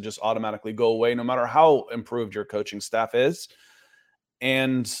years to just automatically go away, no matter how improved your coaching staff is.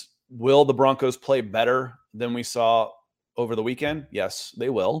 And will the Broncos play better than we saw over the weekend? Yes, they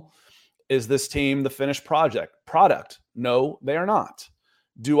will. Is this team the finished product? No, they are not.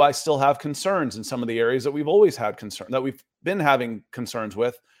 Do I still have concerns in some of the areas that we've always had that we've been having concerns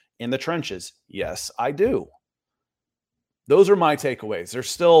with in the trenches? Yes, I do. Those are my takeaways.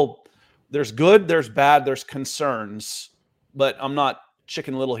 There's good, there's bad, there's concerns, but I'm not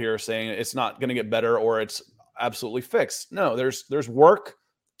Chicken Little here saying it's not going to get better or it's absolutely fixed. No, there's work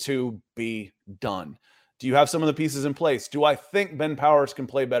to be done. Do you have some of the pieces in place? Do I think Ben Powers can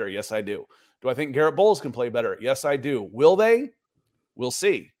play better? Yes, I do. Do I think Garrett Bowles can play better? Yes, I do. Will they? We'll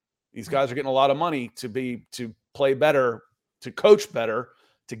see. These guys are getting a lot of money to play better, to coach better,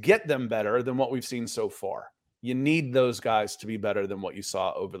 to get them better than what we've seen so far. You need those guys to be better than what you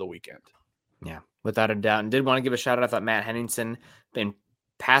saw over the weekend. Yeah, without a doubt. And did want to give a shout out. I thought Matt Henningsen in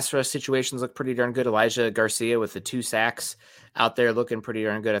pass rush situations looked pretty darn good. Elijah Garcia with the 2 sacks out there looking pretty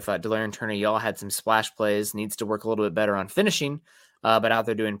darn good. I thought Delarian Turner, y'all had some splash plays, needs to work a little bit better on finishing, but out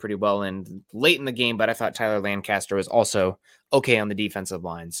there doing pretty well. And late in the game, but I thought Tyler Lancaster was also okay on the defensive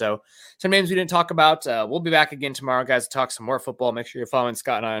line. So some names we didn't talk about. We'll be back again tomorrow, guys, to talk some more football. Make sure you're following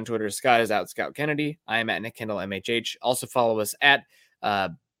Scott and I on Twitter. Scott is out, Scout Kennedy. I am at Nick Kendall MHH. Also follow us at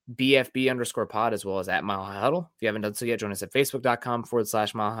BFB_pod, as well as at Mile High Huddle. If you haven't done so yet, join us at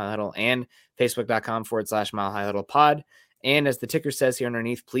Facebook.com/Mile High Huddle and Facebook.com/Mile High Huddle pod. And as the ticker says here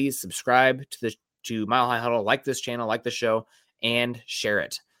underneath, please subscribe to Mile High Huddle, like this channel, like the show, and share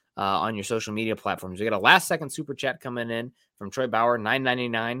it on your social media platforms. We got a last second super chat coming in from Troy Bauer,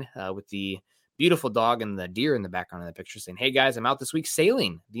 $9.99, with the beautiful dog and the deer in the background of the picture, saying, "Hey guys, I'm out this week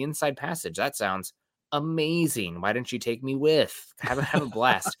sailing the Inside Passage. That sounds amazing. Why didn't you take me with? Have a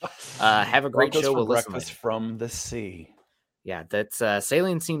blast. Have a great Broncos show. For we'll listen breakfast from the sea." Yeah, that's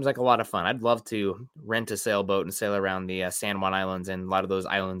sailing seems like a lot of fun. I'd love to rent a sailboat and sail around the San Juan Islands and a lot of those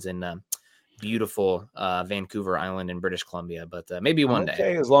islands in beautiful Vancouver Island in British Columbia, but maybe one day.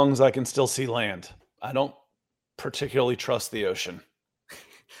 Okay, as long as I can still see land. I don't particularly trust the ocean. It's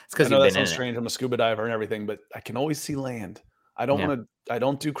because I know that sounds strange. I'm a scuba diver and everything, but I can always see land. I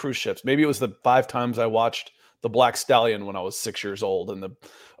don't do cruise ships. Maybe it was the 5 times I watched The Black Stallion when I was 6 years old and the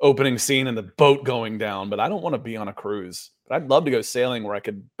opening scene and the boat going down, but I don't want to be on a cruise. But I'd love to go sailing where I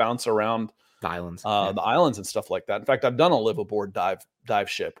could bounce around the islands, the islands and stuff like that. In fact, I've done a live aboard dive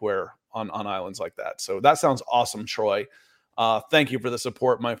ship where on islands like that. So that sounds awesome, Troy. Thank you for the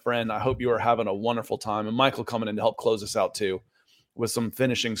support, my friend. I hope you are having a wonderful time. And Michael coming in to help close us out too with some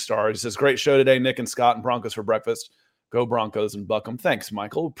finishing stars. He says, "Great show today, Nick and Scott and Broncos for breakfast. Go Broncos and buck 'em." Thanks,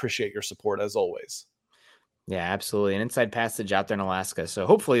 Michael. Appreciate your support as always. Yeah, absolutely. An Inside Passage out there in Alaska. So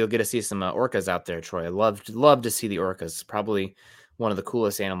hopefully you'll get to see some orcas out there, Troy. I'd love to see the orcas. Probably one of the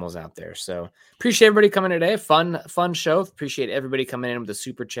coolest animals out there. So appreciate everybody coming today. Fun show. Appreciate everybody coming in with the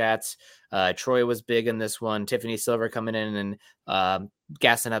super chats. Troy was big in this one. Tiffany Silver coming in and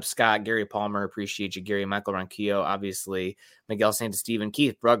gassing up Scott. Gary Palmer, appreciate you, Gary. Michael Ronquillo, obviously. Miguel Santos-Steven,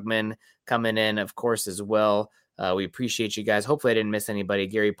 Keith Brugman coming in, of course, as well. We appreciate you guys. Hopefully I didn't miss anybody.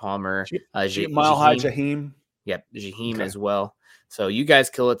 Gary Palmer. Mile High Jaheim. Yep, Jaheim as well. So you guys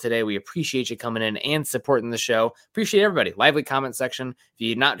kill it today. We appreciate you coming in and supporting the show. Appreciate everybody. Lively comment section. If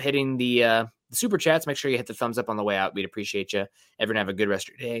you're not hitting the super chats, make sure you hit the thumbs up on the way out. We'd appreciate you. Everyone have a good rest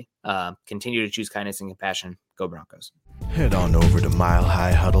of your day. Continue to choose kindness and compassion. Go Broncos. Head on over to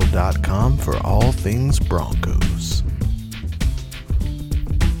milehighhuddle.com for all things Broncos.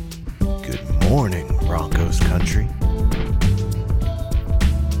 Good morning, Broncos country.